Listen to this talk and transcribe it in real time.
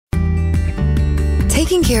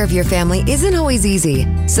Taking care of your family isn't always easy,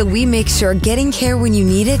 so we make sure getting care when you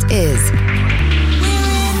need it is.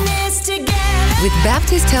 With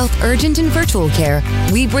Baptist Health Urgent and Virtual Care,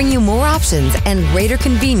 we bring you more options and greater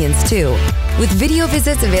convenience, too. With video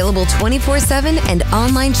visits available 24/7 and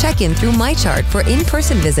online check-in through MyChart for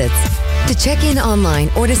in-person visits. To check in online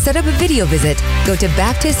or to set up a video visit, go to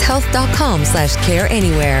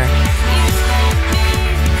baptisthealth.com/careanywhere.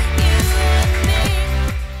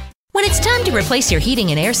 When it's time to replace your heating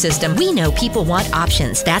and air system, we know people want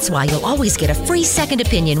options. That's why you'll always get a free second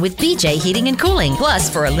opinion with BJ Heating and Cooling. Plus,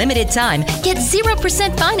 for a limited time, get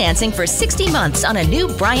 0% financing for 60 months on a new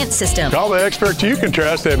Bryant system. Call the experts you can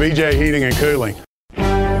trust at BJ Heating and Cooling.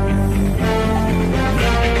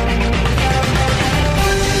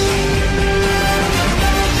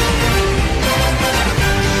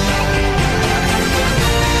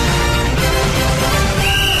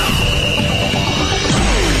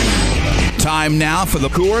 Time now for the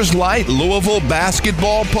Coors Lite Louisville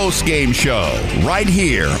basketball postgame show right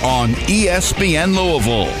here on ESPN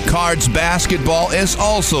Louisville. Cards basketball is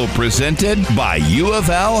also presented by U of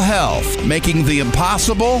L Health, making the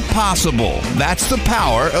impossible possible. That's the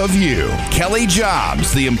power of you. Kelly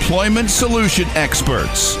Jobs, the employment solution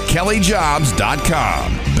experts.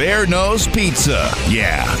 KellyJobs.com. Bear Nose Pizza.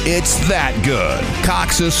 Yeah, it's that good.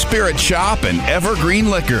 Cox's Spirit Shop and Evergreen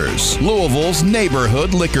Liquors, Louisville's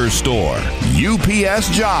neighborhood liquor store. UPS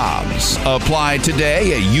Jobs. Apply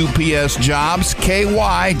today at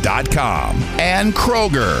upsjobsky.com. And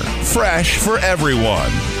Kroger, fresh for everyone.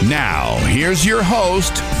 Now, here's your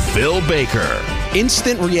host, Phil Baker.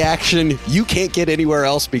 Instant reaction you can't get anywhere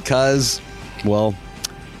else because, well,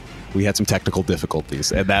 we had some technical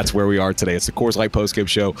difficulties, and that's where we are today. It's the Coors Light postgame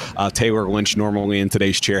show. Taylor Lynch, normally in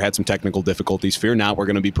today's chair, had some technical difficulties. Fear not, we're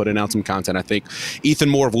going to be putting out some content. I think Ethan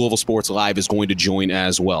Moore of Louisville Sports Live is going to join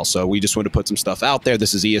as well. So we just want to put some stuff out there.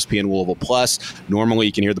 This is ESPN Louisville Plus. Normally,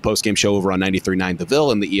 you can hear the postgame show over on 93.9 The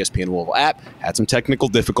Ville and the ESPN Louisville app. Had some technical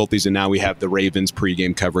difficulties, and now we have the Ravens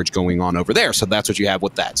pregame coverage going on over there. So that's what you have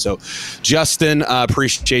with that. So, Justin,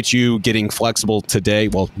 appreciate you getting flexible today.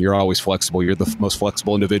 Well, you're always flexible. You're the most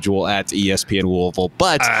flexible individual at ESPN Louisville,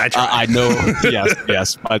 but I know,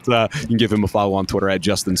 yes. But you can give him a follow on Twitter at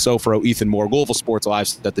Justin Sofro. Ethan Moore, Louisville Sports Live,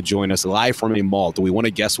 set to join us live from a mall. Do we want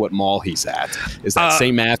to guess what mall he's at? Is that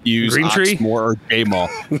St. Matthews, Oxmoor, or J Mall?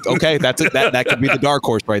 Okay, that's it. That could be the dark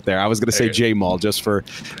horse right there. I was going to say J Mall just for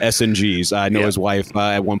S&Gs. I know his wife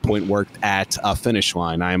at one point worked at Finish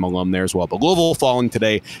Line. I am alum there as well. But Louisville falling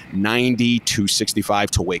today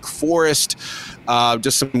 90-65 to Wake Forest.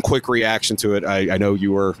 Just some quick reaction to it. I know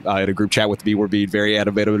you were in a group chat with me. We're being very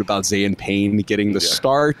animated about Zayn Payne getting the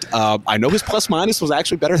start. I know his plus minus was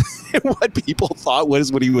actually better than what people thought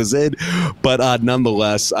was when he was in, but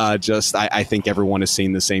nonetheless, I think everyone has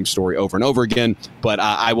seen the same story over and over again. But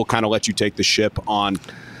I will kind of let you take the ship on.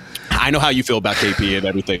 I know how you feel about KP and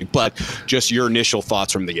everything, but just your initial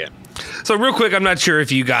thoughts from the game. So real quick, I'm not sure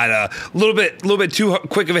if you got a little bit too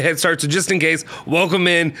quick of a head start. So just in case, welcome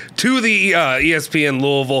in to the ESPN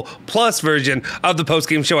Louisville Plus version of the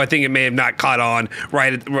postgame show. I think it may have not caught on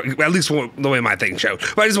right at least the way my thing showed.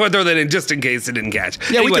 But I just want to throw that in just in case it didn't catch.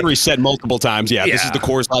 Yeah, anyway, we can reset multiple times. Yeah, this is the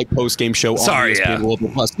Coors Light postgame show on ESPN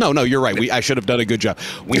Louisville Plus. No, you're right. I should have done a good job.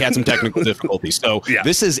 We had some technical difficulties. So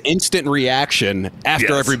this is instant reaction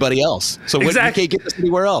after everybody else. So we can't get this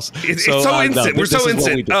anywhere else. It's so instant. We're so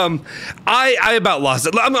instant. I about lost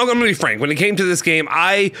it. I'm going to be frank. When it came to this game,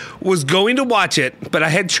 I was going to watch it, but I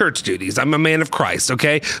had church duties. I'm a man of Christ,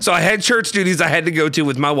 okay? So I had church duties I had to go to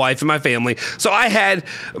with my wife and my family. So I had,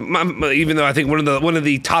 even though I think one of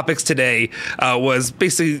the topics today was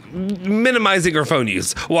basically minimizing our phone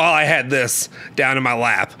use while I had this down in my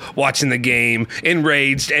lap, watching the game,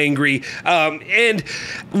 enraged, angry, and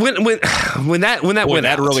when that went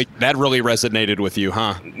out, that really resonated with you,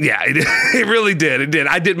 huh? Yeah, it really did. It did.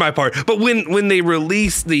 I did my part. But when they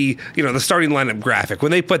released the starting lineup graphic,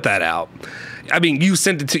 when they put that out, I mean, you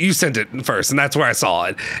sent it first, and that's where I saw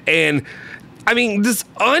it. And I mean, this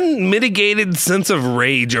unmitigated sense of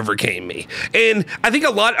rage overcame me. And I think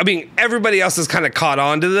everybody else has kind of caught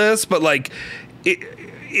on to this, but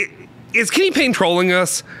is Kenny Payne trolling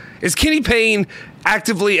us? Is Kenny Payne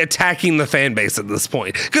actively attacking the fan base at this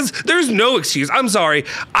point? Because there's no excuse. I'm sorry.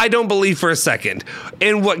 I don't believe for a second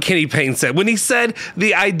in what Kenny Payne said when he said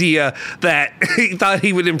the idea that he thought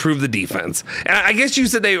he would improve the defense. And I guess you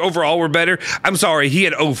said they overall were better. I'm sorry. He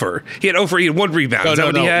had over. He had 1 rebound.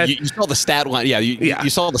 No. You saw the stat line. Yeah,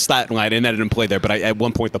 you saw the stat line, and that didn't play there. But at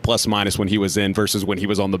one point, the plus minus when he was in versus when he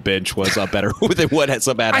was on the bench was better than what had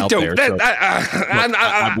some bad out there.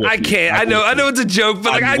 I can't. I know it's a joke,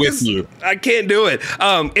 but I can't do it.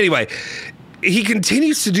 Anyway, he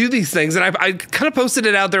continues to do these things, and I kind of posted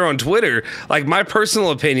it out there on Twitter. Like, my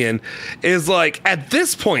personal opinion is, like, at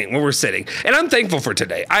this point where we're sitting, and I'm thankful for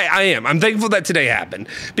today. I am. I'm thankful that today happened,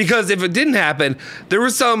 because if it didn't happen,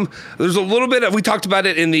 there's a little bit of, we talked about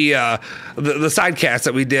it in the sidecast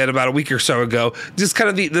that we did about a week or so ago, just kind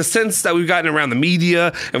of the sense that we've gotten around the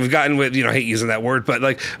media, and we've gotten with, I hate using that word, but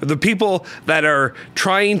like the people that are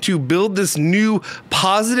trying to build this new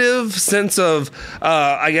positive sense of,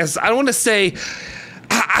 I guess, I don't want to say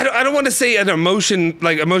an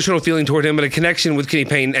emotional feeling toward him, but a connection with Kenny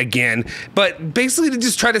Payne again. But basically to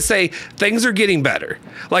just try to say things are getting better.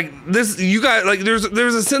 Like this, you guys, like there's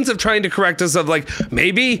a sense of trying to correct us of like,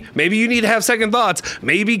 maybe you need to have second thoughts.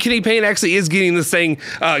 Maybe Kenny Payne actually is getting this thing,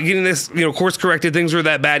 course corrected. Things were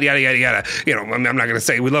that bad, yada, yada, yada. I'm not going to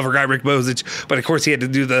say we love our guy, Rick Bozich, but of course he had to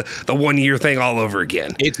do the 1 year thing all over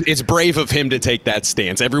again. It's brave of him to take that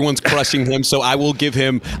stance. Everyone's crushing him. So I will give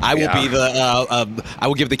him, I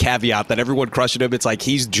will give the caveat that everyone crushing him. It's like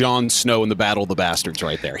he's Jon Snow in the Battle of the Bastards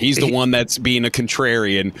right there. He's the one that's being a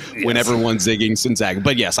contrarian when everyone's zigging and zagging.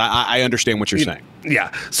 But yes, I understand what you're saying.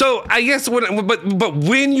 Yeah. So I guess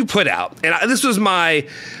when you put out, and this was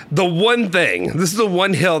the one thing, this is the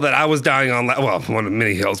one hill that I was dying on. Well, one of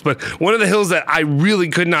many hills, but one of the hills that I really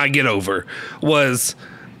could not get over was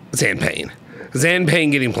Zan Payne. Zan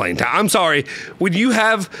Payne getting playing time. I'm sorry. Would you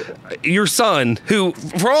have your son, who,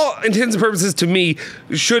 for all intents and purposes, to me,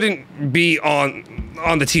 shouldn't be on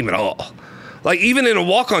the team at all? Like, even in a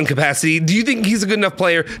walk-on capacity, do you think he's a good enough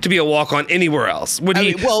player to be a walk-on anywhere else? Would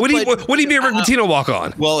he be a Rick Pitino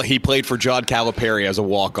walk-on? Well, he played for John Calipari as a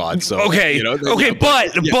walk-on. So but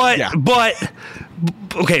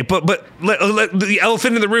the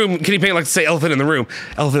elephant in the room. Kenny Payne likes to say elephant in the room.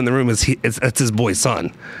 Elephant in the room that's his boy's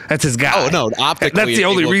son. That's his guy. Oh no, optically that's the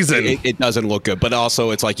only reason it doesn't look good. But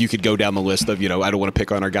also, it's like you could go down the list of I don't want to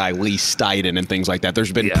pick on our guy Lee Steiden and things like that.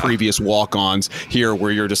 There's been previous walk-ons here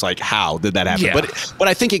where you're just like, how did that happen? Yeah. But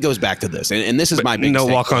I think it goes back to this, and this is my big no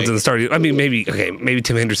walk-ons in the start. I mean, maybe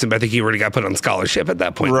Tim Henderson, but I think he already got put on scholarship at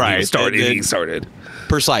that point. Right, he started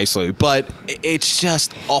precisely. But it's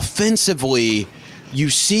just offensively. You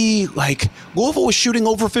see, like, Louisville was shooting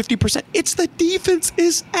over 50%. It's the defense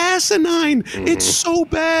is asinine. Mm-hmm. It's so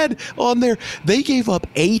bad on there. They gave up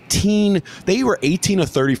 18. They were 18 of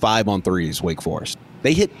 35 on threes, Wake Forest.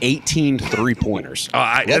 They hit 18 three-pointers.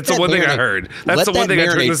 That's the one thing I heard. That's the one thing I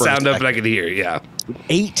turned the sound up and I could hear, yeah.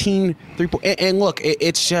 18 three-pointers. And look,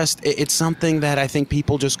 it's something that I think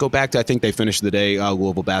people just go back to. I think they finished the day,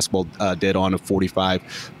 Louisville basketball did, on a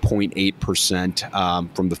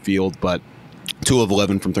 45.8% from the field, but 2 of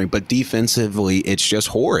 11 from 3, but defensively, it's just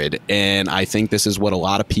horrid. And I think this is what a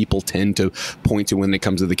lot of people tend to point to when it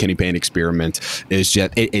comes to the Kenny Payne experiment, is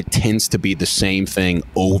just it tends to be the same thing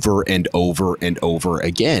over and over and over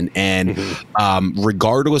again. And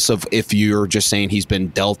regardless of if you're just saying he's been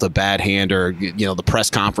dealt a bad hand, or the press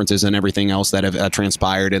conferences and everything else that have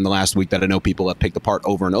transpired in the last week that I know people have picked apart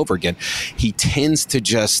over and over again, he tends to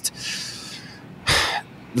just...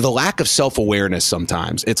 the lack of self-awareness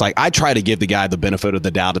sometimes. It's like I try to give the guy the benefit of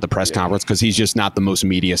the doubt at the press conference because he's just not the most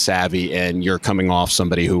media savvy, and you're coming off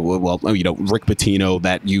somebody who, Rick Pitino,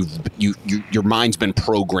 that your mind's been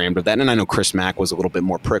programmed with that. And I know Chris Mack was a little bit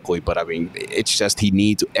more prickly, but I mean, it's just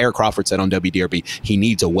Eric Crawford said on WDRB, he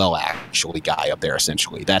needs a actually guy up there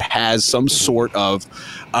essentially that has some sort of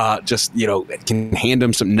can hand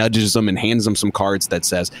him some, nudges him and hands him some cards that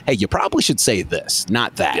says, hey, you probably should say this,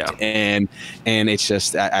 not that. Yeah. And it's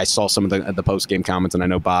just, I saw some of the post-game comments, and I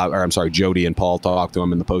know Jody and Paul talked to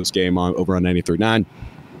him in the post-game over on 93.9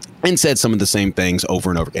 and said some of the same things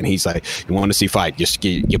over and over again. He's like, you want to see fight,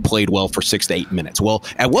 you played well for 6 to 8 minutes. Well,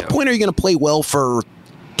 at what point are you going to play well for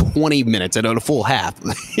 20 minutes and on a full half?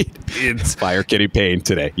 It's fire Kenny Payne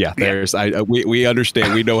today. We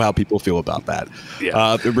understand. We know how people feel about that.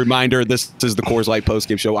 A reminder, this is the Coors Lite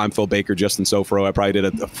postgame show. I'm Phil Baker, Justin Sofro. I probably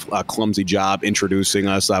did a clumsy job introducing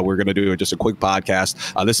us. We're going to do just a quick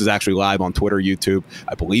podcast. This is actually live on Twitter, YouTube,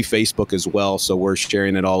 I believe Facebook as well. So we're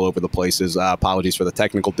sharing it all over the places. Apologies for the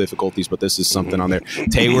technical difficulties, but this is something on there.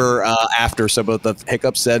 Taylor, after some of the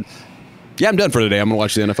hiccups, said, yeah, I'm done for today. I'm going to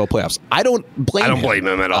watch the NFL playoffs. I don't blame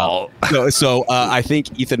him at all. So I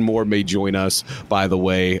think Ethan Moore may join us, by the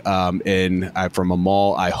way, from a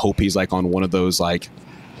mall. I hope he's like on one of those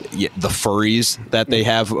the furries that they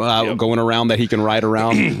have going around that he can ride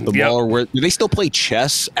around the mall. Or do they still play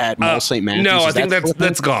chess at Mall St. Matthews? No, I think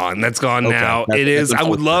that's gone. That's gone now. It is. I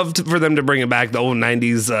would love for them to bring it back, the old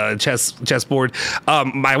 90s chessboard.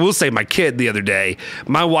 I will say, my kid the other day,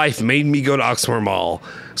 my wife made me go to Oxmoor Mall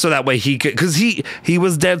so that way he could, because he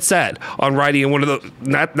was dead set on riding in one of the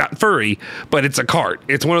not furry, but it's a cart.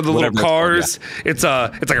 It's one of the little cars. It's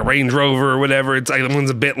like a Range Rover or whatever. It's like one's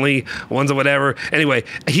a Bentley, one's a whatever. Anyway,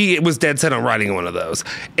 he was dead set on riding one of those.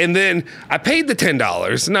 And then I paid the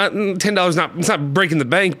 $10. Not $10. It's not breaking the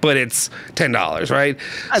bank, but it's $10, right?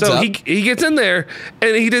 So he gets in there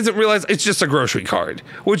and he doesn't realize it's just a grocery cart.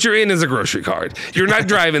 What you're in is a grocery cart. You're not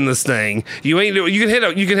driving this thing. You can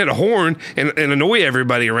hit a horn and annoy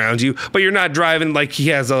everybody around you, but you're not driving like he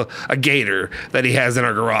has a Gator that he has in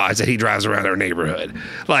our garage that he drives around our neighborhood.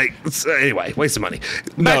 Like, anyway, waste of money.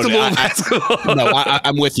 Back to Louisville basketball. No,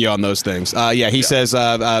 I'm with you on those things. He says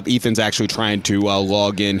Ethan's actually trying to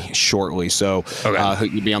log in shortly, so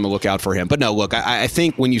you'd be on the lookout for him. But no, look, I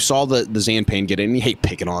think when you saw the Zanpain get in, and you hate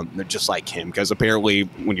picking on just like him, because apparently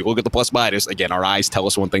when you look at the plus minus, again, our eyes tell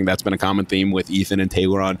us one thing that's been a common theme with Ethan and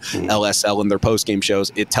Taylor on LSL and their post-game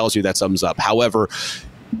shows. It tells you that something's up. However,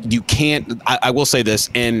 you can't, I will say this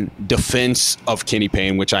in defense of Kenny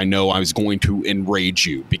Payne, which I know I was going to enrage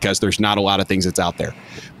you because there's not a lot of things that's out there.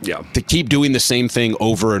 Yeah. To keep doing the same thing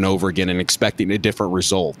over and over again and expecting a different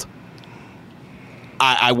result.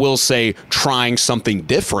 I will say trying something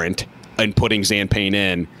different and putting Zanpain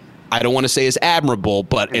in, I don't want to say is admirable,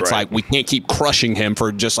 but it's like we can't keep crushing him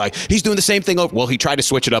for just like he's doing the same thing over. Well, he tried to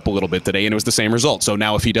switch it up a little bit today, and it was the same result. So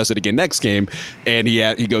now if he does it again next game, and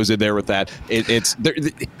he goes in there with that,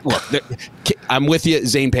 I'm with you.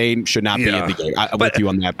 Zanpain should not be in the game. I'm with you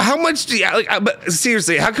on that. How much do you but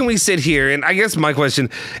seriously? How can we sit here? And I guess my question,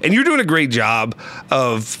 and you're doing a great job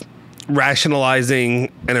of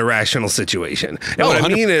rationalizing an irrational situation. And what I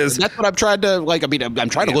mean is that's what I've tried to like. I mean, I'm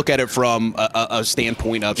trying to look at it from a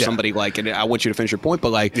standpoint of somebody like, and I want you to finish your point,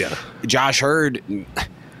 but like Josh Hurd,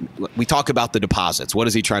 we talk about the deposits. What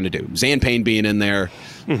is he trying to do? Zanpain being in there.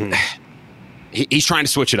 He's trying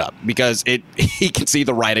to switch it up because he can see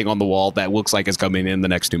the writing on the wall that looks like it's coming in the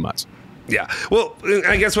next 2 months. Yeah. Well,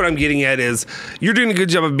 I guess what I'm getting at is you're doing a good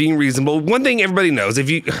job of being reasonable. One thing everybody knows,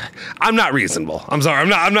 I'm not reasonable. I'm sorry.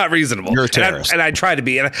 I'm not reasonable. You're a terrorist. And I try to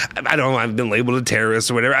be. And I don't know. I've been labeled a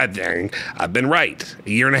terrorist or whatever. I've been right. A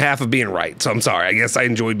year and a half of being right. So I'm sorry. I guess I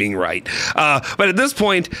enjoy being right. But at this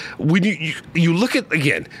point, when you look at,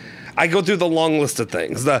 again, I go through the long list of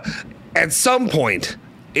things. At some point,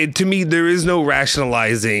 to me, there is no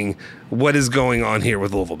rationalizing what is going on here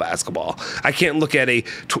with Louisville basketball. I can't look at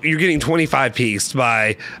you're getting 25 pieced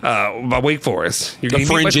by Wake Forest. You're the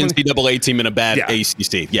fringe NCAA team in a bad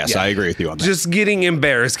ACC. Yes, I agree with you on that. Just getting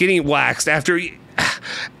embarrassed, getting waxed after.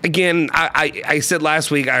 Again, I said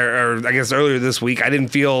last week, or I guess earlier this week, I didn't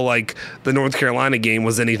feel like the North Carolina game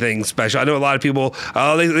was anything special. I know a lot of people,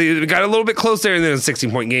 they got a little bit close there, and then a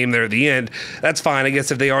 16-point game there at the end. That's fine. I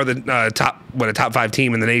guess if they are the top 5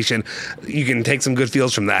 team in the nation, you can take some good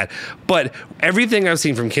feels from that. But everything I've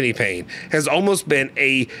seen from Kenny Payne has almost been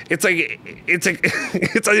it's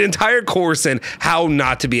an entire course in how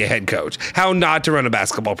not to be a head coach, how not to run a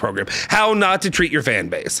basketball program, how not to treat your fan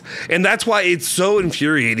base. And that's why it's so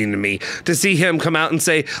infuriating to me to see him come out and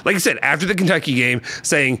say, like I said, after the Kentucky game,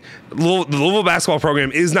 saying the Louisville basketball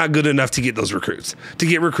program is not good enough to get those recruits,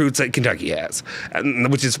 that Kentucky has,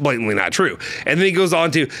 which is blatantly not true. And then he goes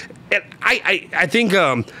on to, and I think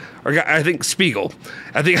Spiegel,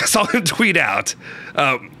 I think I saw him tweet out,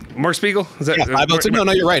 Mark Spiegel? Is that 502?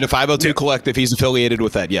 No, you're right. A 502 collective. He's affiliated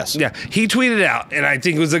with that. Yes. Yeah. He tweeted out, and I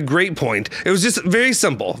think it was a great point. It was just very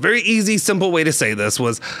simple, very easy, simple way to say this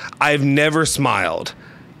was, I've never smiled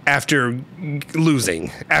after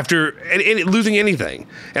losing, losing anything.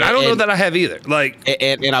 And I don't know that I have either.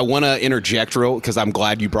 And I want to interject because I'm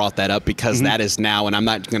glad you brought that up, because that is now, and I'm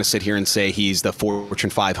not going to sit here and say he's the Fortune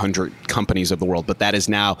 500 companies of the world, but that is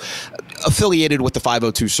now affiliated with the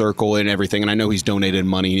 502 circle and everything. And I know he's donated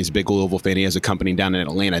money. He's a big Louisville fan. He has a company down in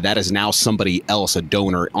Atlanta. That is now somebody else, a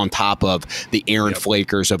donor, on top of the Aaron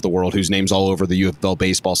Flakers of the world, whose name's all over the UFL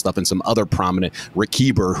baseball stuff, and some other prominent, Rick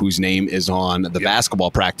Keeber, whose name is on the basketball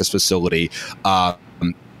practice facility,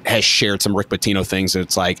 has shared some Rick Pitino things.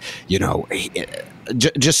 It's like,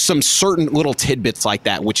 just some certain little tidbits like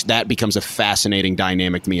that, which that becomes a fascinating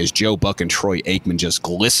dynamic to me, is Joe Buck and Troy Aikman just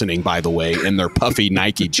glistening, by the way, in their puffy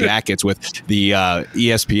Nike jackets with the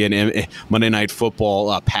ESPN Monday Night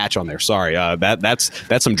Football patch on there. Sorry, that's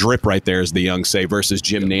some drip right there, as the young say, versus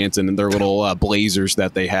Jim Nansen and their little blazers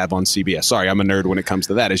that they have on CBS. Sorry, I'm a nerd when it comes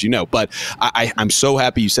to that, as you know. But I'm so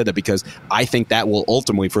happy you said that, because I think that will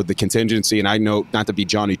ultimately, for the contingency, and I know not to be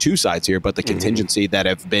Johnny Two Sides here, but the contingency that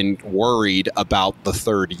have been worried about the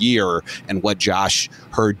third year and what Josh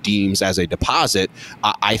Hurd deems as a deposit,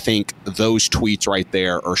 I think those tweets right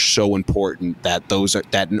there are so important that those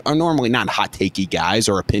that are normally not hot takey guys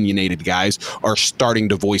or opinionated guys are starting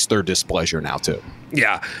to voice their displeasure now too.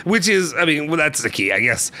 Yeah, which is, I mean, well, that's the key. I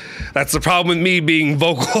guess that's the problem with me being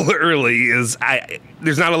vocal early is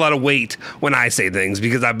there's not a lot of weight when I say things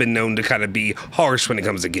because I've been known to kind of be harsh when it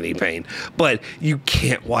comes to guinea pain. But you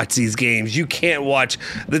can't watch these games. You can't watch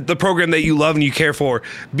the program that you love and you care for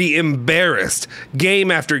be embarrassed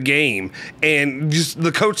game after game. And just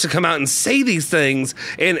the coach to come out and say these things.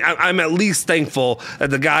 And I'm at least thankful that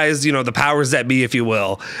the guys, you know, the powers that be, if you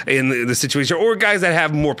will, in the situation, or guys that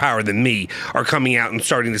have more power than me are coming out and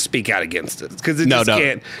starting to speak out against it because it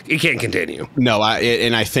can't continue. No,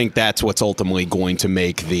 and I think that's what's ultimately going to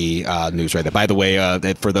make the news right there. By the way,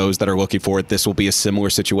 for those that are looking for it, this will be a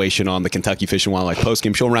similar situation on the Kentucky Fish and Wildlife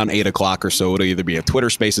postgame show around 8 o'clock or so. It'll either be a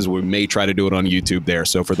Twitter Spaces, or we may try to do it on YouTube there.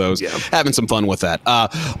 So for those having some fun with that.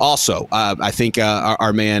 Also, I think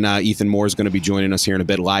our man Ethan Moore is going to be joining us here in a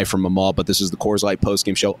bit live from the mall, but this is the Coors Light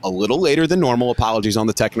postgame show a little later than normal. Apologies on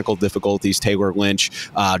the technical difficulties. Taylor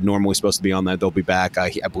Lynch normally supposed to be on that. They'll be back.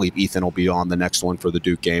 I believe Ethan will be on the next one for the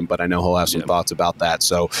Duke game, but I know he'll have some thoughts about that.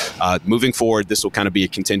 So moving forward, this will kind of be a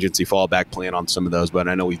contingency fallback plan on some of those, but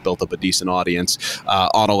I know we've built up a decent audience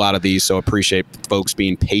on a lot of these, so appreciate folks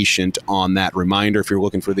being patient on that. Reminder, if you're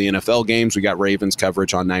looking for the NFL games, we got Ravens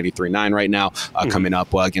coverage on 93.9 right now coming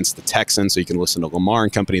up against the Texans, so you can listen to Lamar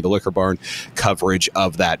and Company, the Liquor Barn coverage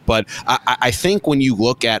of that. But I think when you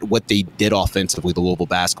look at what they did offensively, the Louisville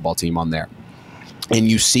basketball team on there, and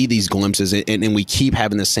you see these glimpses, and we keep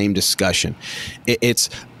having the same discussion.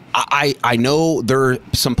 I know there are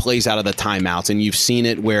some plays out of the timeouts, and you've seen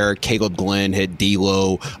it where Caleb Glenn hit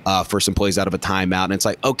D'Lo for some plays out of a timeout, and it's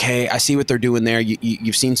like, okay, I see what they're doing there.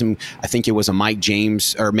 You've seen some, I think it was a Mike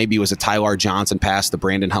James, or maybe it was a Tyler Johnson pass to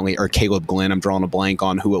Brandon Huntley, or Caleb Glenn. I'm drawing a blank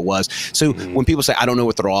on who it was. So when people say, I don't know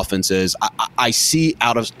what their offense is, I see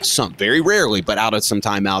out of some, very rarely, but out of some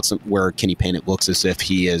timeouts where Kenny Payne, it looks as if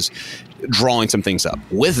he is drawing some things up.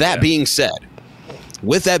 With that being said,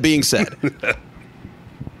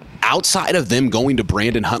 outside of them going to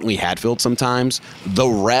Brandon Huntley Hatfield sometimes, the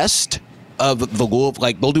rest of the Louisville,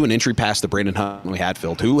 like they'll do an entry pass to Brandon Huntley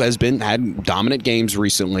Hatfield, who has had dominant games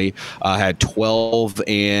recently, had 12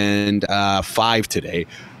 and 5 today.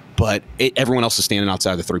 But everyone else is standing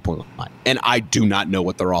outside the three-point line. And I do not know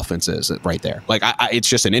what their offense is right there. Like, it's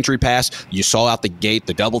just an entry pass. You saw out the gate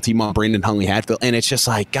the double team on Brandon Huntley Hatfield. And it's just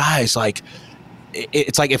like, guys, like,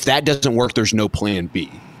 it's like if that doesn't work, there's no plan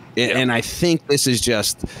B. And I think this is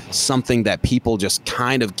just something that people just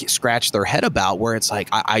kind of scratch their head about, where it's like,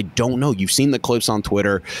 I don't know. You've seen the clips on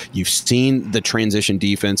Twitter. You've seen the transition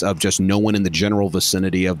defense of just no one in the general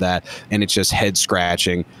vicinity of that. And it's just head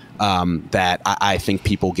scratching. That I think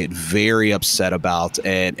people get very upset about,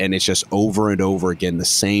 and it's just over and over again the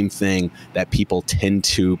same thing that people tend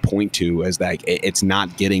to point to as that it's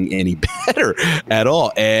not getting any better at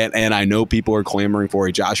all. And I know people are clamoring for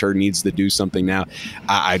it. Josh Hurd needs to do something now.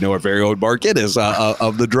 I know our very own Mark Innes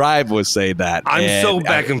of the Drive would say that. I'm so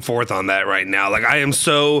back and forth on that right now. Like, I am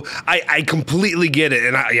so I completely get it,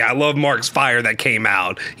 and I love Mark's fire that came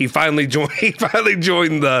out. He finally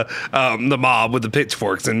joined the mob with the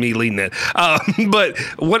pitchforks and me leading it. But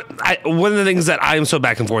one of the things that I am so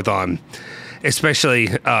back and forth on, especially,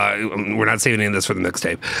 we're not saving any of this for the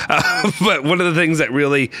mixtape, but one of the things that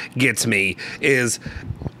really gets me is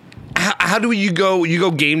how do you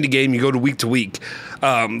go game to game, you go to week to week.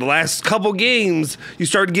 The last couple games, you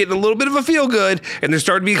started getting a little bit of a feel good, and there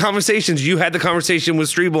started to be conversations. You had the conversation with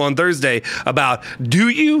Strebel on Thursday about, do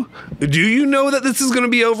you know that this is going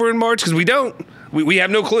to be over in March? Because we don't. We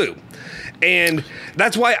have no clue. And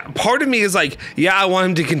that's why part of me is like, I want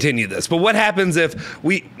him to continue this. But what happens if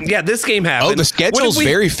this game happened? Oh, the schedule's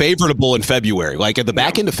very favorable in February. Like at the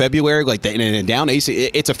back end of February, like and down AC,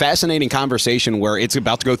 it's a fascinating conversation where it's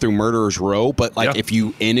about to go through Murderer's Row. But like if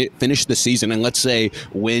you finish the season and let's say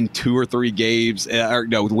win 2 or 3 games,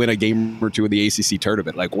 win a game or 2 of the ACC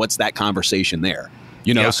tournament, like what's that conversation there?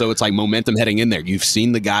 So it's like momentum heading in there. You've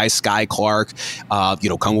seen the guy, Sky Clark, come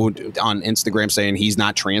on Instagram saying he's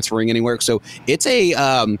not transferring anywhere. So it's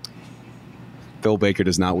a Phil Baker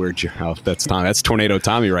does not wear that's Tommy. That's Tornado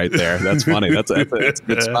Tommy right there. That's funny. That's a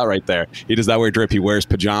good spot right there. He does not wear drip. He wears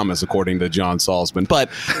pajamas, according to John Salzman. But,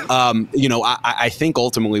 I think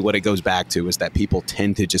ultimately what it goes back to is that people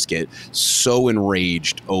tend to just get so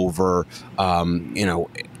enraged over,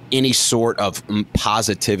 any sort of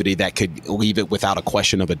positivity that could leave it without a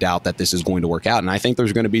question of a doubt that this is going to work out. And I think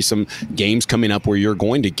there's going to be some games coming up where you're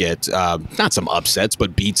going to get not some upsets,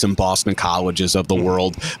 but beat some Boston Colleges of the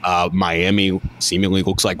world. Miami seemingly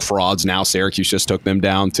looks like frauds now. Syracuse just took them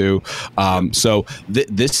down too. So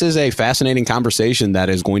this is a fascinating conversation that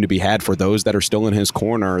is going to be had for those that are still in his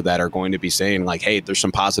corner, that are going to be saying like, hey, there's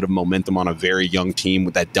some positive momentum on a very young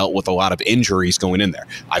team that dealt with a lot of injuries going in there.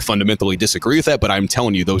 I fundamentally disagree with that, but I'm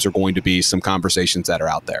telling you, those are going to be some conversations that are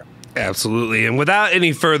out there. Absolutely. And without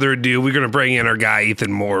any further ado, we're going to bring in our guy,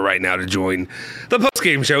 Ethan Moore, right now to join the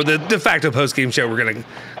postgame show, the de facto postgame show. We're going to,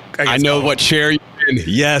 I know what chair you're in.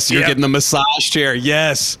 Yes, you're getting the massage chair.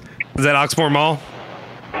 Yes. Is that Oxmoor Mall?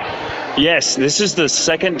 Yes, this is the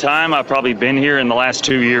second time I've probably been here in the last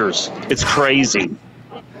 2 years. It's crazy.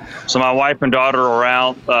 So my wife and daughter are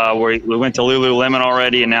out. We went to Lululemon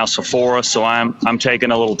already and now Sephora. So I'm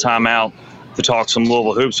taking a little time out to talk some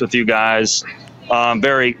Louisville hoops with you guys.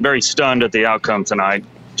 Very, very stunned at the outcome tonight.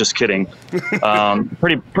 Just kidding.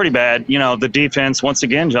 Pretty bad. You know, the defense, once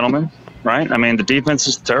again, gentlemen, right? I mean, the defense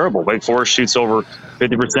is terrible. Wake Forest shoots over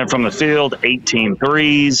 50% from the field, 18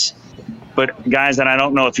 threes. But, guys, and I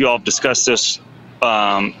don't know if you all have discussed this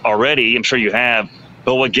already. I'm sure you have.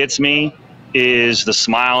 But what gets me is the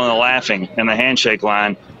smile and the laughing and the handshake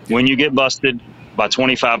line when you get busted by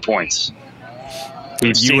 25 points.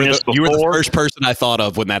 You were the first person I thought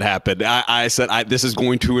of when that happened. I said, this is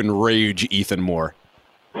going to enrage Ethan Moore.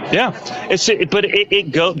 Yeah, but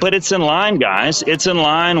it's in line, guys. It's in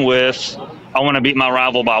line with I want to beat my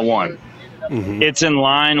rival by one. Mm-hmm. It's in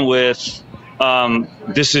line with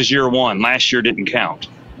this is year one. Last year didn't count.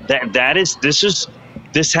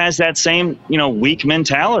 This has that same weak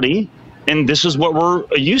mentality, and this is what we're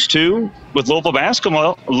used to with Louisville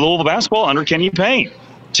basketball. Louisville basketball under Kenny Payne,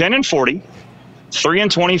 10-40.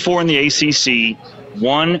 3-24 in the ACC,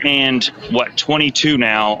 1-22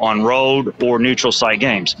 now on road or neutral site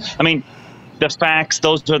games. I mean, the facts,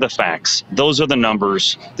 those are the facts. Those are the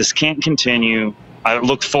numbers. This can't continue. I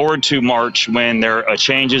look forward to March when a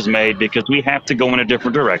change is made because we have to go in a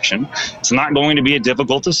different direction. It's not going to be a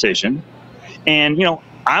difficult decision. And,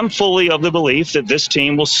 I'm fully of the belief that this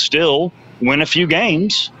team will still win a few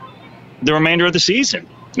games the remainder of the season.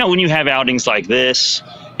 When you have outings like this,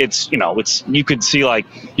 you could see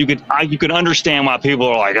you could understand why people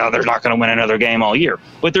are like, oh, they're not going to win another game all year,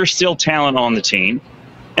 but there's still talent on the team.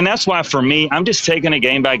 And that's why for me, I'm just taking it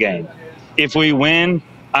game by game. If we win,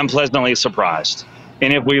 I'm pleasantly surprised.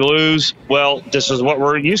 And if we lose, well, this is what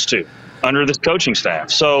we're used to under this coaching staff.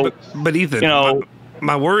 So, but Ethan,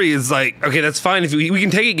 my worry is okay, that's fine if we can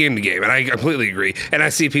take it game to game, and I completely agree. And I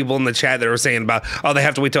see people in the chat that are saying about, oh, they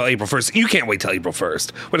have to wait till April 1st. You can't wait till April 1st.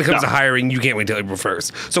 When it comes to hiring, you can't wait till April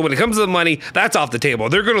 1st. So when it comes to the money, that's off the table.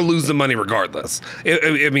 They're going to lose the money regardless.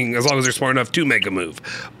 I mean, as long as they're smart enough to make a move.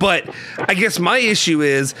 But I guess my issue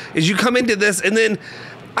is you come into this and then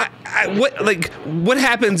what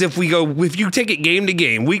happens if you take it game to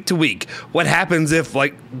game, week to week? What happens if,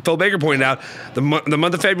 like Phil Baker pointed out, the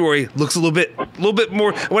month of February looks a little bit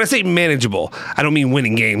more, when I say manageable, I don't mean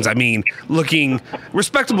winning games, I mean looking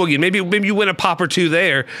respectable again. Maybe you win a pop or two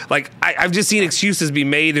there. I've just seen excuses be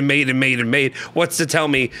made. What's to tell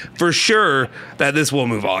me for sure that this will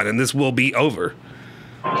move on and this will be over?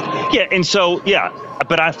 Yeah, and so,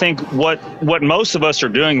 but I think what most of us are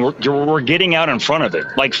doing, we're getting out in front of it.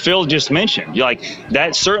 Like Phil just mentioned,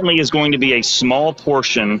 that certainly is going to be a small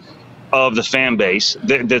portion of the fan base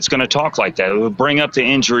that's going to talk like that. It will bring up the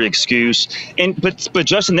injury excuse. But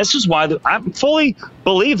Justin, this is why I fully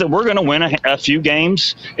believe that we're going to win a few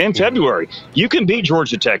games in February. You can beat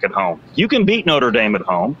Georgia Tech at home. You can beat Notre Dame at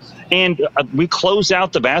home. And we close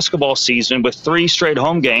out the basketball season with 3 straight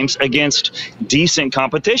home games against decent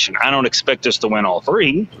competition. I don't expect us to win all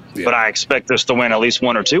 3, but I expect us to win at least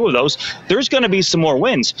 1 or 2 of those. There's going to be some more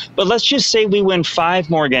wins. But let's just say we win 5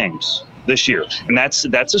 more games this year, and that's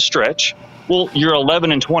a stretch. Well, you're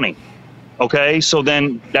 11-20. Okay, so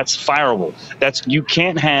then that's fireable. You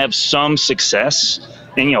can't have some success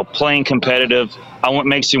and playing competitive.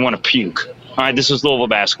 Makes you want to puke. All right, this is Louisville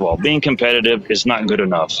basketball. Being competitive is not good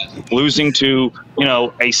enough. Losing to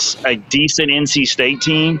a decent NC State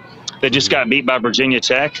team that just got beat by Virginia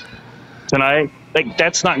Tech tonight,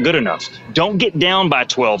 that's not good enough. Don't get down by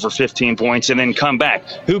 12 or 15 points and then come back.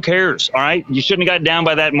 Who cares? All right, you shouldn't have got down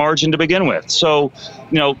by that margin to begin with. So,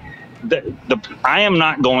 I am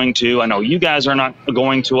not going to. I know you guys are not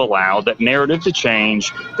going to allow that narrative to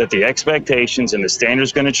change. That the expectations and the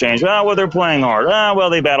standards going to change. Oh, well, they're playing hard. Oh, well,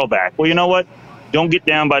 they battle back. Well, you know what? Don't get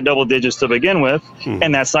down by double digits to begin with,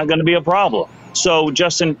 and that's not going to be a problem. So,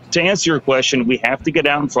 Justin, to answer your question, we have to get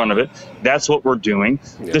out in front of it. That's what we're doing.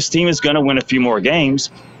 Yeah. This team is going to win a few more games.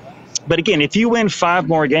 But again, if you win 5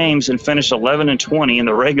 more games and finish 11-20 in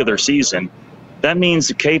the regular season, that means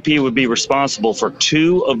the KP would be responsible for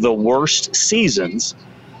 2 of the worst seasons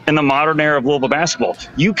in the modern era of Louisville basketball.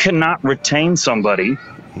 You cannot retain somebody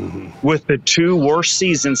with the 2 worst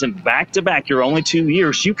seasons in back-to-back, your only 2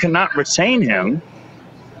 years. You cannot retain him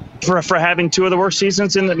for having 2 of the worst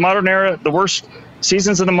seasons in the modern era, the worst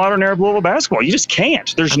seasons in the modern era of Louisville basketball. You just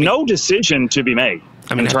can't. There's no decision to be made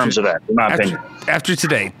in terms of that, in my opinion. After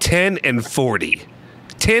today, 10-40.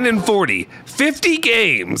 10-40. 50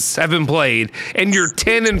 games have been played, and you're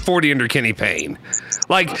 10-40 under Kenny Payne.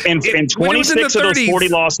 Like, and 26 of those 40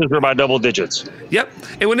 losses were by double digits. Yep.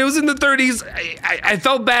 And when it was in the 30s, I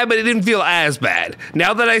felt bad, but it didn't feel as bad.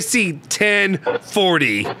 Now that I see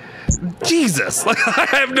 10-40, Jesus. Like, I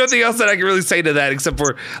have nothing else that I can really say to that except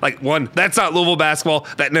for, like, one, that's not Louisville basketball.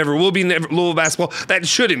 That never will be Louisville basketball. That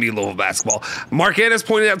shouldn't be Louisville basketball. Mark Annis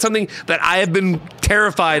pointed out something that I have been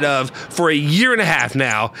terrified of for a year and a half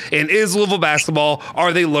now. And is Louisville basketball,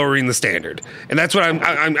 are they lowering the standard? And that's what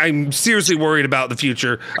I'm seriously worried about the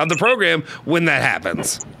future of the program when that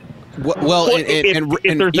happens. Well, if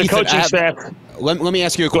there's a coaching staff. Let me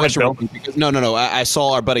ask you a question. No. I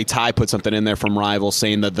saw our buddy Ty put something in there from Rival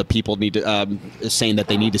saying that the people need to saying that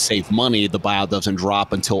they need to save money. The buyout doesn't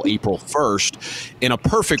drop until April 1st. In a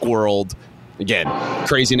perfect world, again,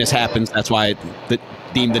 craziness happens. That's why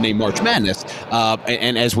deemed the name March Madness.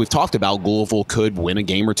 And as we've talked about, Louisville could win a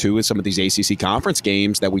game or 2 in some of these ACC conference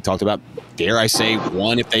games that we talked about. Dare I say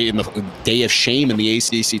one if they in the day of shame in the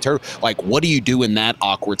ACC turf. Like, what do you do in that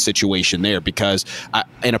awkward situation there? Because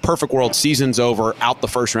in a perfect world, season's over, out the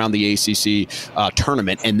first round of the ACC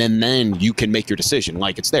tournament, and then you can make your decision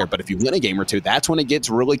like it's there. But if you win a game or 2, that's when it gets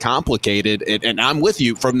really complicated. And I'm with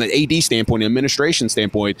you from the AD standpoint, administration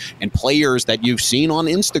standpoint, and players that you've seen on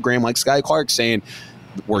Instagram like Sky Clark saying,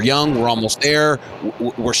 we're young, we're almost there,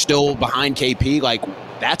 we're still behind KP. Like,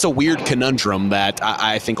 that's a weird conundrum that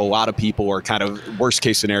I think a lot of people are kind of worst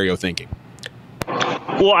case scenario thinking.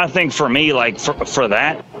 Well, I think for me, like for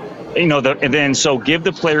that, so give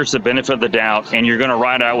the players the benefit of the doubt, and you're going to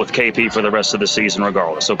ride out with KP for the rest of the season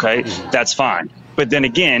regardless, okay? That's fine. But then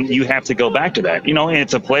again, you have to go back to that. And if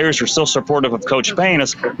the players are still supportive of Coach Payne,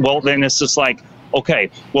 then it's just like,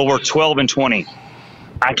 okay, well, we're 12-20.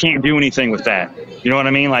 I can't do anything with that. You know what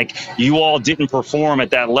I mean? Like, you all didn't perform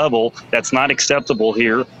at that level. That's not acceptable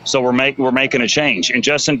here. So we're making a change. And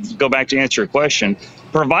Justin, go back to answer your question.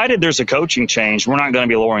 Provided there's a coaching change, we're not going to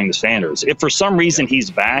be lowering the standards. If for some reason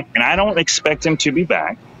he's back, and I don't expect him to be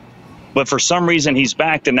back, but for some reason he's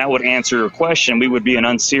back, then that would answer your question. We would be an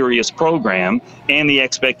unserious program, and the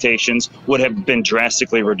expectations would have been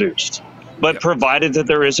drastically reduced. But provided that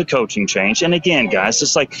there is a coaching change, and again, guys,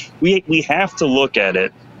 it's like we have to look at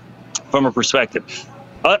it from a perspective.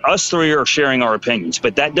 Us 3 are sharing our opinions,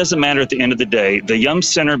 but that doesn't matter at the end of the day. The Yum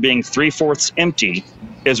Center being 3/4 empty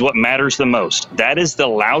is what matters the most. That is the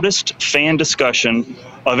loudest fan discussion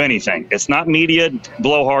of anything. It's not media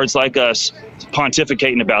blowhards like us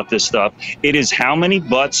pontificating about this stuff. It is how many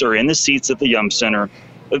butts are in the seats at the Yum Center.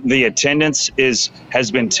 The attendance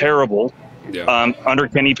has been terrible. Yeah. Under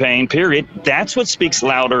Kenny Payne, period. That's what speaks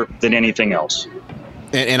louder than anything else.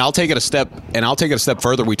 And I'll take it a step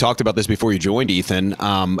further. We talked about this before you joined, Ethan.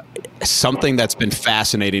 Something that's been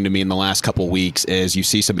fascinating to me in the last couple of weeks is you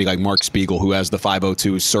see somebody like Mark Spiegel, who has the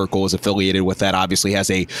 502 Circle, is affiliated with that, obviously has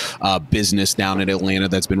a business down in Atlanta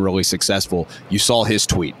that's been really successful. You saw his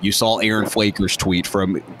tweet. You saw Aaron Flaker's tweet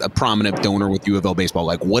from a prominent donor with U of L baseball.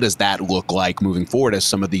 Like, what does that look like moving forward as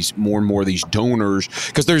some of these more and more of these donors?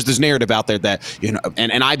 Because there's this narrative out there that,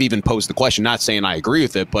 and I've even posed the question, not saying I agree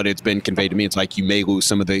with it, but it's been conveyed to me. It's like you may lose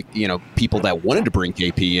some of the, people that wanted to bring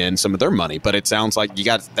KP in, some of their money, but it sounds like you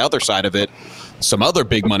got the other side of it, some other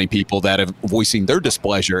big money people that have voicing their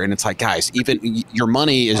displeasure, and it's like, guys, even your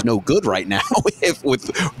money is no good right now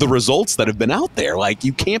with the results that have been out there. Like,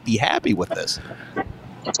 you can't be happy with this.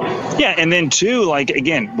 Yeah, and then too, like,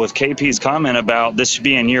 again, with KP's comment about this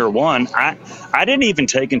being year 1, I didn't even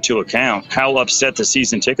take into account how upset the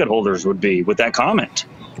season ticket holders would be with that comment.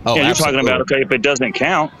 Oh, you're talking about, okay, if it doesn't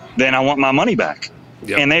count, then I want my money back.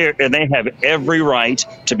 Yep. And they have every right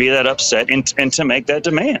to be that upset and to make that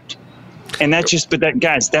demand. And that's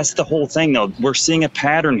guys, that's the whole thing, though. We're seeing a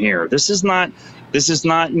pattern here. This is not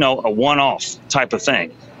a one-off type of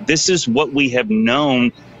thing. This is what we have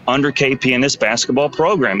known under KP in this basketball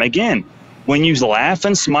program. Again, when you laugh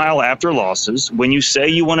and smile after losses, when you say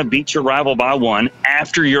you want to beat your rival by one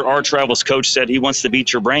after your arch rival's coach said he wants to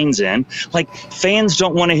beat your brains in, like, fans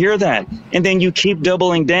don't want to hear that. And then you keep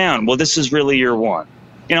doubling down. Well, this is really year one.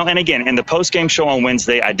 You know, and again, in the post-game show on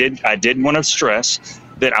Wednesday, I did want to stress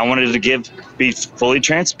that I wanted to be fully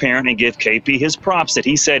transparent and give KP his props, that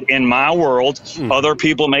he said, in my world, other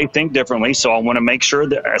people may think differently. So I want to make sure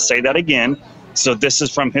that I say that again. So this is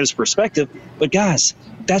from his perspective. But guys,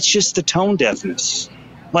 that's just the tone deafness.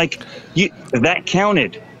 Like, that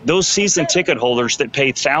counted. Those season ticket holders that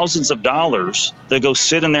pay thousands of dollars to go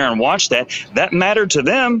sit in there and watch that mattered to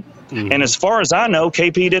them. And as far as I know,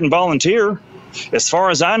 KP didn't volunteer. As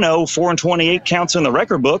far as I know, 4-28 counts in the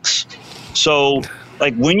record books. So,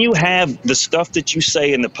 like, when you have the stuff that you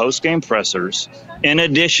say in the post-game pressers, in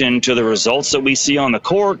addition to the results that we see on the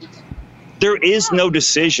court, there is no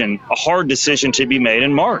decision, a hard decision to be made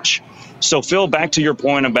in March. So, Phil, back to your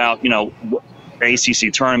point about,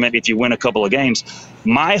 ACC tournament, if you win a couple of games,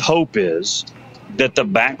 my hope is that the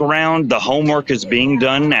background, the homework is being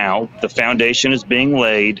done now, the foundation is being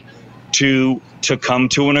laid to come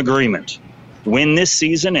to an agreement. When this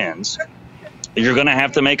season ends, you're going to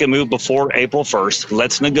have to make a move before April 1st.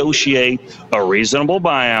 Let's negotiate a reasonable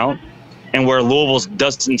buyout, and where Louisville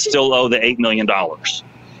doesn't still owe the $8 million.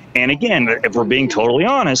 And again, if we're being totally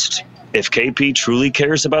honest, if KP truly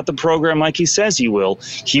cares about the program like he says he will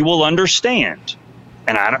understand.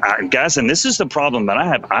 And I guys, and this is the problem that I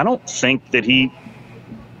have. I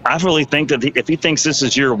really think that if he thinks this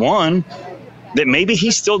is year one, that maybe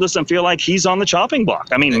he still doesn't feel like he's on the chopping block.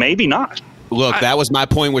 I mean, maybe not. Look, that was my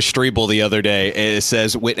point with Strebel the other day. It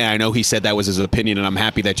says, and I know he said that was his opinion, and I'm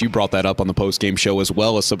happy that you brought that up on the post-game show as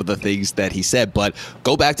well as some of the things that he said. But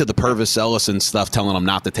go back to the Purvis Ellison stuff telling him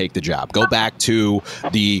not to take the job. Go back to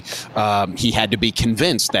the he had to be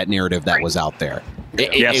convinced, that narrative that was out there.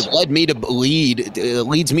 It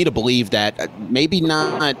leads me to believe that maybe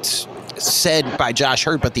not said by Josh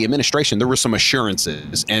Hurt, but the administration, there were some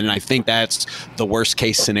assurances. And I think that's the worst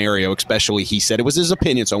case scenario, especially he said it was his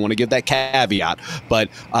opinion. So I want to give that caveat. But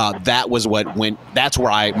that was that's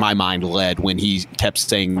where my mind led when he kept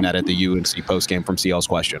saying that at the UNC postgame from CL's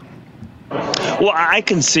question. Well, I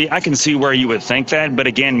can see where you would think that. But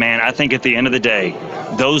again, man, I think at the end of the day,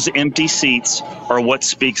 those empty seats are what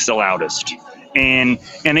speaks the loudest. And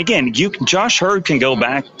again, Josh Hurd can go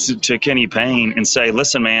back to Kenny Payne and say,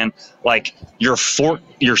 listen, man, like you're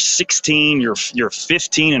 16, you're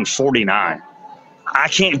 15 and 49. I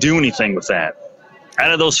can't do anything with that.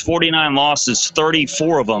 Out of those 49 losses,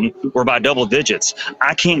 34 of them were by double digits.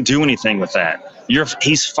 I can't do anything with that.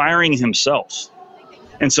 He's firing himself.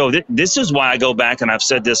 And so this is why I go back, and I've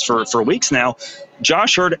said this for weeks now.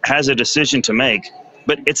 Josh Hurd has a decision to make.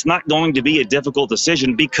 But it's not going to be a difficult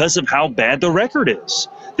decision because of how bad the record is.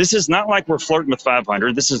 This is not like we're flirting with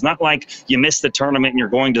 500. This is not like you missed the tournament and you're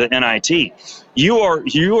going to the NIT. You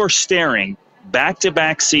are staring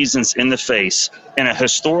back-to-back seasons in the face in a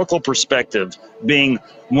historical perspective, being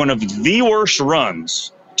one of the worst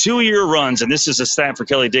runs, 2-year runs, and this is a stat for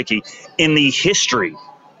Kelly Dickey, in the history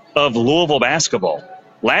of Louisville basketball.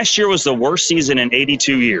 Last year was the worst season in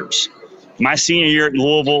 82 years. My senior year at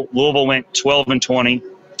Louisville went 12-20.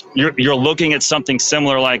 You're looking at something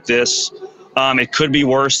similar like this. It could be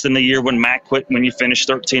worse than the year when Matt quit, when you finished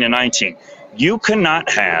 13-19. You cannot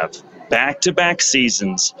have back-to-back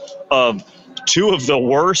seasons of two of the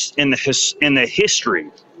worst in the history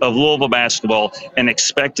of Louisville basketball and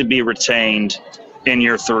expect to be retained in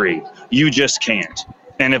year 3. You just can't.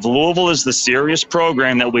 And if Louisville is the serious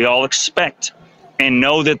program that we all expect and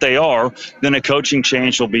know that they are, then a coaching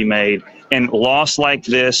change will be made. And loss like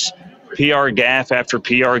this, PR gaffe after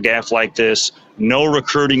PR gaffe like this, no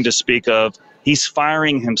recruiting to speak of, he's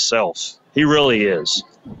firing himself. He really is.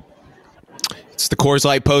 It's the Coors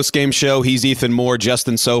Lite postgame show. He's Ethan Moore,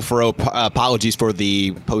 Justin Sofro. Apologies for the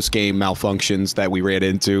postgame malfunctions that we ran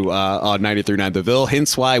into on 93.9 The Ville.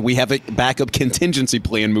 Hence why we have a backup contingency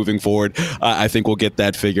plan moving forward. I think we'll get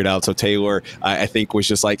that figured out. So Taylor, I think, was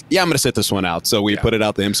just like, yeah, I'm going to sit this one out. So we put it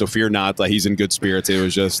out to him. So fear not. He's in good spirits. It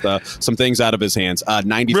was just some things out of his hands.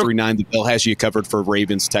 93.9 The Ville has you covered for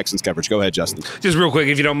Ravens-Texans coverage. Go ahead, Justin. Just real quick,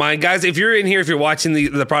 if you don't mind. Guys, if you're in here, if you're watching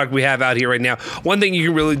the product we have out here right now, one thing you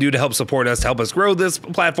can really do to help support us, to help us us grow this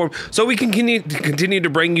platform so we can continue to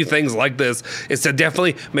bring you things like this is to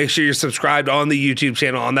definitely make sure you're subscribed on the YouTube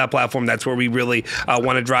channel, on that platform. That's where we really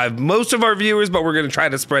want to drive most of our viewers, but we're going to try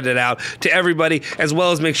to spread it out to everybody, as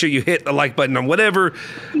well as make sure you hit the like button on whatever.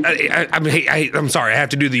 I'm sorry, I have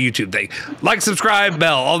to do the YouTube thing. Like, subscribe,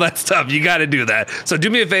 bell, all that stuff. You got to do that. So do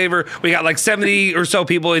me a favor. We got like 70 or so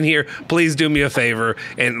people in here. Please do me a favor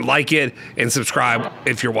and like it and subscribe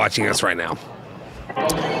if you're watching us right now.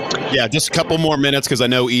 Yeah, just a couple more minutes because I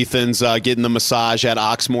know Ethan's getting the massage at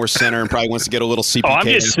Oxmoor Center and probably wants to get a little CPK. Oh, I'm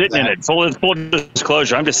just sitting in it. Full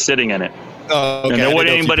disclosure, I'm just sitting in it. Oh, okay. And there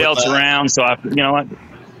wasn't anybody else around, so I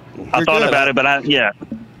thought about it, but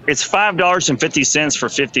it's $5.50 for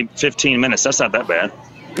 15 minutes. That's not that bad.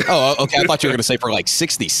 Oh, okay. I thought you were going to say for like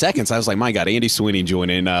 60 seconds. I was like, my God, Andy Sweeney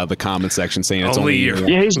joining the comment section saying it's only a year.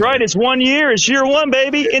 Yeah, he's right. It's 1 year. It's year one,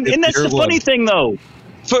 baby. And that's the funny thing, though.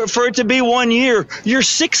 For it to be 1 year, you're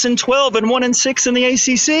 6-12 and 1-6 in the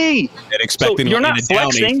ACC. And expecting so you're not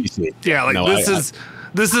flexing. Yeah, like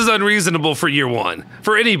this is unreasonable for year one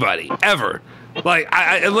for anybody ever. Like,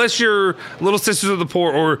 unless you're Little Sisters of the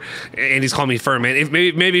Poor, or Andy's calling me Furman.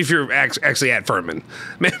 Maybe if you're actually at Furman,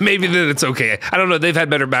 maybe then it's okay. I don't know. They've had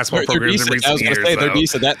better basketball programs in recent years. They're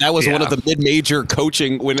decent. That was one of the mid-major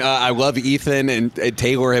coaching. When I love Ethan and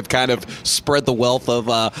Taylor have kind of spread the wealth of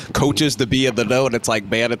coaches to be in the know, and it's like,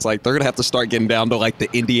 man, it's like they're gonna have to start getting down to like the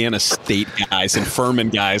Indiana State guys and Furman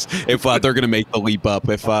guys if they're gonna make the leap up.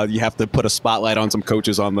 If you have to put a spotlight on some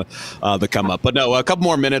coaches on the come up. But no, a couple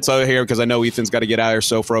more minutes over here because I know Ethan's got to get out of here.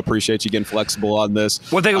 Sofro, appreciate you getting flexible on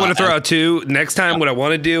this. One thing I want to throw out too, next time what I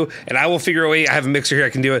want to do, and I will figure a way, I have a mixer here,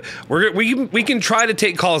 I can do it. We can try to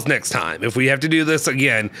take calls next time. If we have to do this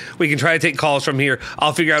again, we can try to take calls from here.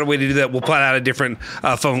 I'll figure out a way to do that. We'll plan out a different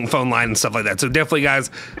phone line and stuff like that. So definitely,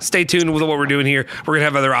 guys, stay tuned with what we're doing here. We're going to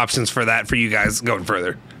have other options for that for you guys going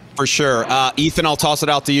further. For sure. Ethan, I'll toss it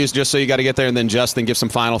out to you just so you got to get there. And then Justin, give some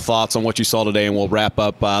final thoughts on what you saw today. And we'll wrap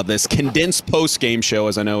up this condensed post-game show,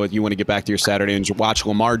 as I know you want to get back to your Saturday and watch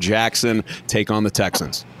Lamar Jackson take on the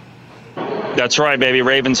Texans. That's right, baby.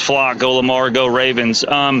 Ravens flock. Go Lamar, go Ravens.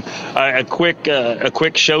 A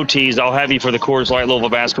quick show tease. I'll have you for the Coors Lite Louisville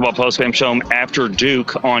basketball postgame show after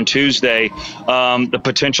Duke on Tuesday. The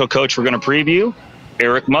potential coach we're going to preview,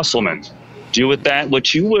 Eric Musselman. Do with that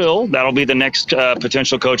what you will. That'll be the next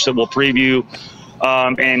potential coach that we'll preview.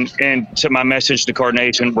 And to my message to Card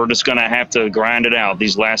Nation, we're just going to have to grind it out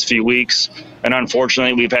these last few weeks. And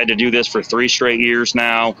unfortunately, we've had to do this for 3 straight years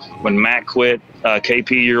now. When Matt quit,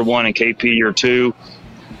 KP year 1 and KP year 2,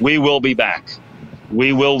 we will be back.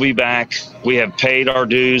 We will be back. We have paid our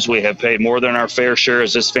dues. We have paid more than our fair share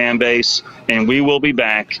as this fan base, and we will be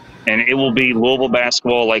back. And it will be Louisville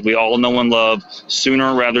basketball like we all know and love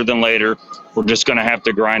sooner rather than later. We're just going to have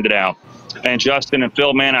to grind it out. And Justin and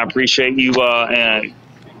Phil, man, I appreciate you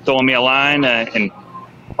throwing me a line and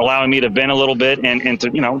allowing me to vent a little bit and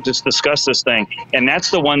to, just discuss this thing. And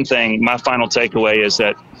that's the one thing, my final takeaway is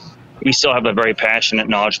that we still have a very passionate,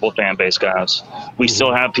 knowledgeable fan base, guys. We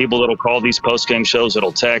still have people that'll call these post-game shows,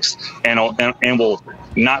 that'll text, and will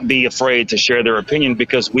not be afraid to share their opinion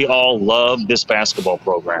because we all love this basketball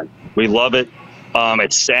program. We love it.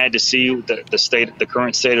 It's sad to see the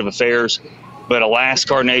current state of affairs, but alas,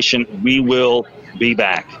 Card Nation, we will be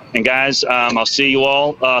back. And guys, I'll see you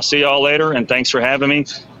all. See y'all later, and thanks for having me.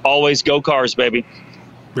 Always go Cars, baby.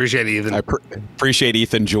 Appreciate it, Ethan. I appreciate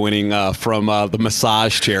Ethan joining from the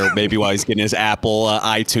massage chair, maybe while he's getting his Apple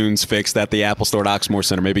iTunes fixed at the Apple Store at Oxmoor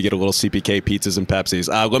Center. Maybe get a little CPK pizzas and Pepsis.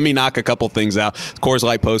 Let me knock a couple things out. Coors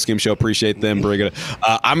Light postgame show. Appreciate them bringing it.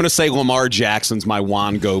 I'm going to say Lamar Jackson's my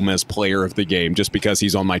Juan Gomez player of the game just because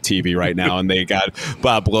he's on my TV right now and they got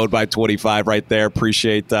blowed by 25 right there.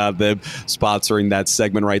 Appreciate them sponsoring that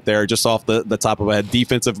segment right there. Just off the top of my head,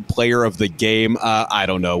 defensive player of the game. I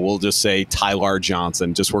don't know. We'll just say Tyler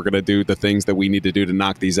Johnson. We're going to do the things that we need to do to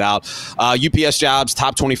knock these out. UPS jobs,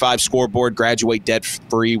 top 25 scoreboard, graduate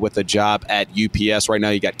debt-free with a job at UPS. Right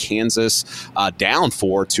now you got Kansas down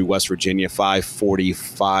 4 to West Virginia,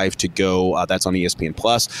 5:45 to go. That's on ESPN+.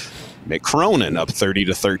 Mick Cronin up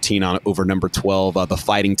 30-13 over number 12, the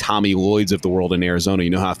Fighting Tommy Lloyds of the world in Arizona. You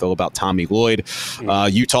know how I feel about Tommy Lloyd.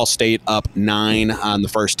 Utah State up 9 on the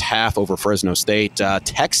first half over Fresno State.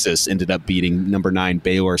 Texas ended up beating number 9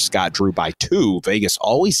 Baylor. Scott Drew by 2. Vegas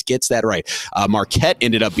always gets that right. Marquette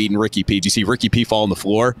ended up beating Ricky P. Did you see Ricky P fall on the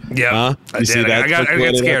floor? Yeah, I did. I got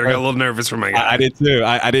scared. I got a little nervous for my guy. I did too.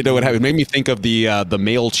 I didn't know what happened. It made me think of the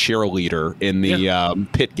male cheerleader in the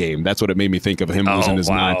Pitt game. That's what it made me think of, him losing his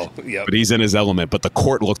mind. but he's in his element. But the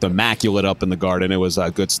court looked immaculate up in the Garden. It was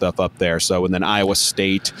good stuff up there. So, and then Iowa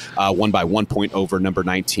State won by 1 point over number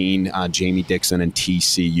 19, Jamie Dixon and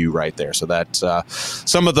TCU right there. So that's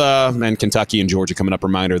some of and Kentucky and Georgia coming up.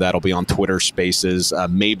 Reminder, that'll be on Twitter Spaces,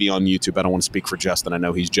 maybe on YouTube. I don't want to speak for Justin. I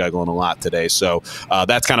know he's juggling a lot today. So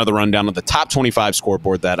that's kind of the rundown of the top 25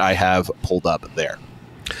 scoreboard that I have pulled up there.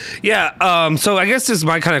 Yeah, so I guess this is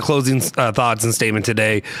my kind of closing thoughts and statement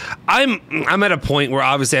today. I'm at a point where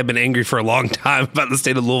obviously I've been angry for a long time about the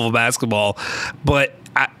state of Louisville basketball, but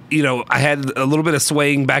I had a little bit of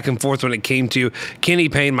swaying back and forth when it came to Kenny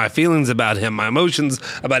Payne, my feelings about him, my emotions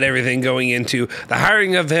about everything going into the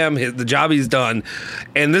hiring of him, the job he's done.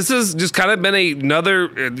 And this has just kind of been another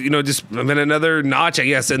notch, I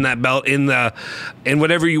guess, in that belt, in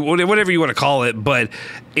whatever you want to call it. But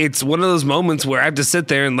it's one of those moments where I have to sit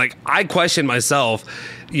there and I question myself.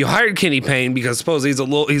 You hired Kenny Payne because supposedly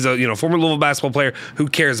he's a former Louisville basketball player who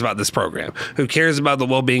cares about this program, who cares about the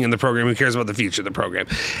well-being in the program, who cares about the future of the program.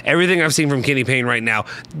 Everything I've seen from Kenny Payne right now,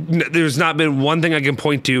 there's not been one thing I can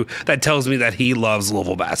point to that tells me that he loves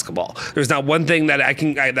Louisville basketball. There's not one thing that I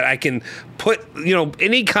can put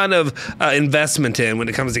any kind of investment in when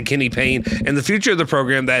it comes to Kenny Payne and the future of the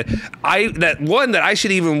program that I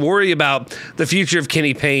should even worry about the future of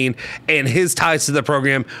Kenny Payne and his ties to the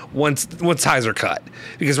program once ties are cut.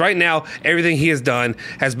 Because right now, everything he has done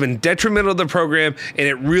has been detrimental to the program, and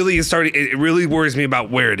it really worries me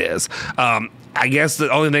about where it is. I guess the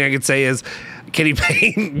only thing I could say is, Kenny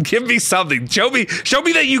Payne, give me something. Show me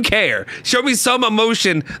that you care. Show me some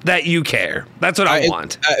emotion that you care. That's what I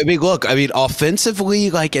want. Offensively,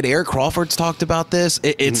 and Eric Crawford's talked about this.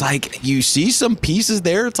 It's you see some pieces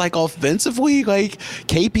there. It's offensively,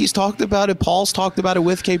 KP's talked about it. Paul's talked about it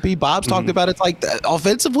with KP. Bob's talked about it. It's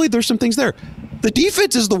offensively, there's some things there. The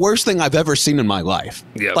defense is the worst thing I've ever seen in my life.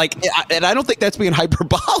 Yep. And I don't think that's being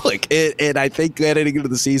hyperbolic. And I think heading into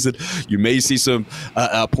the season, you may see some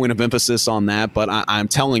point of emphasis on that. But I'm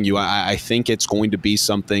telling you, I think it's going to be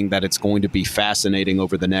something that it's going to be fascinating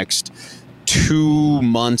over the next 2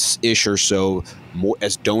 months-ish or so, more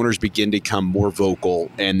as donors begin to become more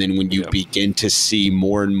vocal, and then when you begin to see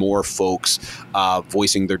more and more folks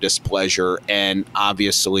voicing their displeasure. And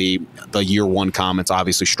obviously the year one comments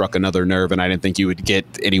obviously struck another nerve, and I didn't think you would get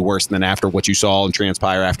any worse than after what you saw and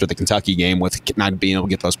transpire after the Kentucky game with not being able to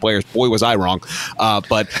get those players. Boy, was I wrong.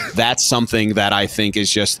 But that's something that I think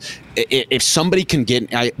is just, if somebody can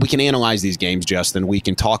we can analyze these games, Justin. We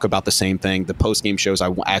can talk about the same thing. The post-game shows, I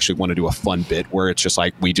actually want to do a fun bit where it's just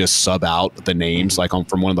we just sub out the names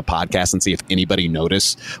from one of the podcasts and see if anybody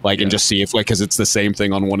noticed, and just see if because it's the same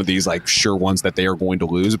thing on one of these sure ones that they are going to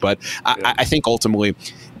lose. But I think ultimately,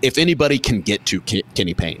 if anybody can get to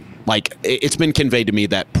Kenny Payne, it's been conveyed to me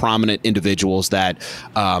that prominent individuals that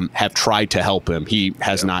have tried to help him, he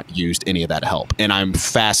has not used any of that help. And I'm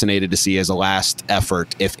fascinated to see as a last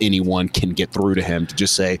effort if anyone can get through to him to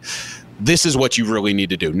just say, this is what you really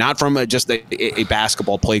need to do. Not from just a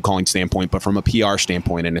basketball play calling standpoint, but from a PR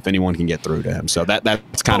standpoint, and if anyone can get through to him. So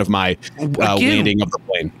that's kind of my landing of the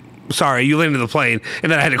plane. Sorry, you landed the plane, and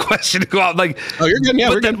then I had a question to go out. Oh, you're good. Yeah,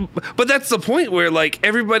 we're good. But that's the point where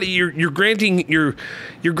everybody, you're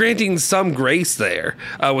granting some grace there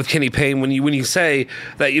with Kenny Payne when you say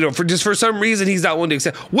that for some reason he's not willing to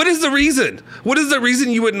accept. What is the reason? What is the reason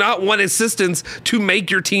you would not want assistance to make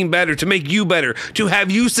your team better, to make you better, to have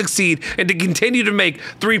you succeed, and to continue to make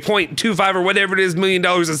 $3.25 or whatever it is $1 million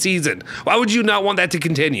a season? Why would you not want that to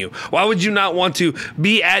continue? Why would you not want to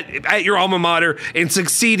be at your alma mater and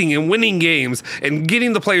succeeding and winning games and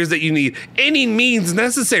getting the players that you need, any means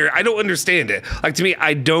necessary? I don't understand it. To me,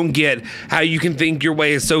 I don't get how you can think your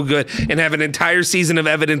way is so good and have an entire season of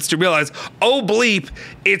evidence to realize, oh bleep,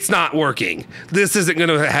 it's not working. This isn't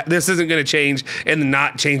going to change, and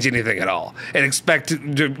not change anything at all, and expect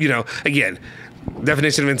to, again,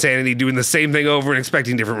 definition of insanity, doing the same thing over and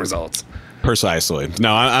expecting different results. Precisely.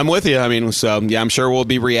 No, I'm with you. I'm sure we'll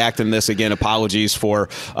be reacting to this again. Apologies for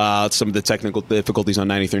some of the technical difficulties on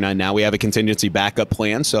 93.9. Now we have a contingency backup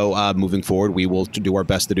plan, so moving forward, we will do our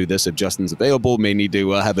best to do this if Justin's available. May need to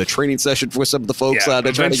have a training session for some of the folks to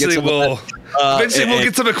try to get some of that. Eventually, we'll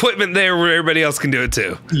get some equipment there where everybody else can do it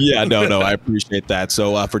too. Yeah, no, I appreciate that.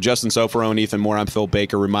 So for Justin Soferone, Ethan Moore, I'm Phil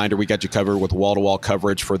Baker. Reminder, we got you covered with wall-to-wall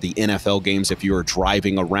coverage for the NFL games if you are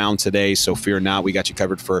driving around today, so fear not. We got you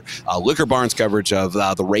covered for Liquor Barnes coverage of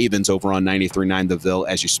the Ravens over on 93.9 The Ville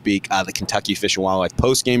as you speak. The Kentucky Fish and Wildlife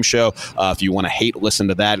post-game show. If you want to listen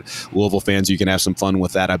to that, Louisville fans, you can have some fun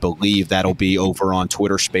with that. I believe that'll be over on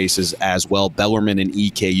Twitter Spaces as well. Bellarmine and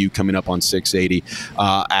EKU coming up on 680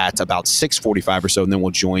 at about 6:45 or so, and then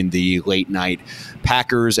we'll join the late night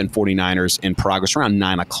Packers and 49ers in progress around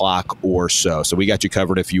 9 o'clock or so. So we got you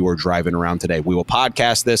covered if you were driving around today. We will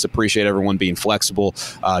podcast this. Appreciate everyone being flexible.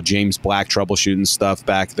 James Black troubleshooting stuff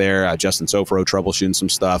back there. Justin Sofro troubleshooting some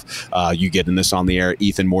stuff. You getting this on the air.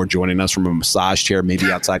 Ethan Moore joining us from a massage chair,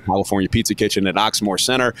 maybe outside California Pizza Kitchen at Oxmoor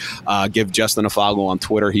Center. Give Justin a follow on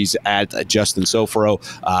Twitter. He's at Justin Sofro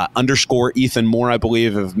 _ Ethan Moore, I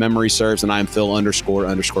believe, if memory serves, and I'm Phil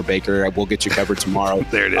 _ Baker. We'll get you covered tomorrow.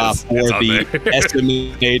 There it is. For the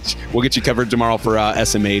SMH. We'll get you covered tomorrow for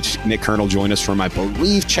SMH. Nick Kern will join us from, I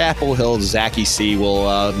believe, Chapel Hill. Zachy C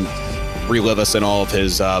will relive us in all of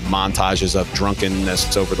his montages of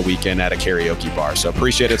drunkenness over the weekend at a karaoke bar. So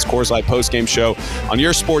appreciate it. It's Coors Light postgame show on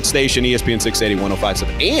your sports station, ESPN 680,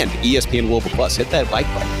 105.7, and ESPN Louisville Plus. Hit that like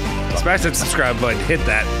button. Smash that subscribe button. Hit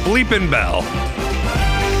that bleeping bell.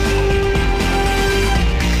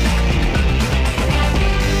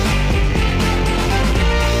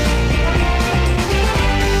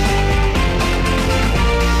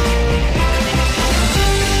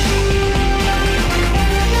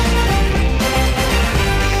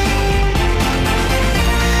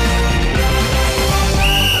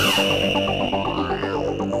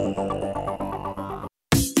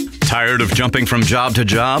 Tired of jumping from job to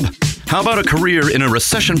job? How about a career in a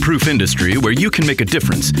recession-proof industry where you can make a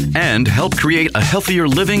difference and help create a healthier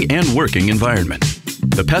living and working environment?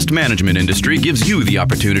 The pest management industry gives you the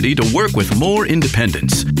opportunity to work with more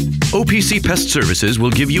independence. OPC Pest Services will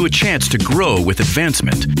give you a chance to grow with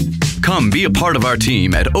advancement. Come be a part of our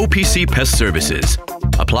team at OPC Pest Services.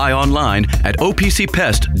 Apply online at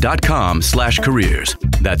opcpest.com/careers.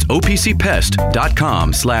 That's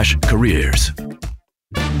opcpest.com/careers.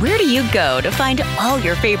 Where do you go to find all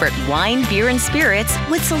your favorite wine, beer, and spirits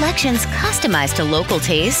with selections customized to local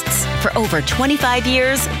tastes? For over 25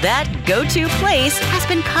 years, that go-to place has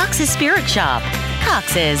been Cox's Spirit Shop.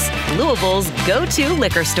 Cox's, Louisville's go-to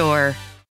liquor store.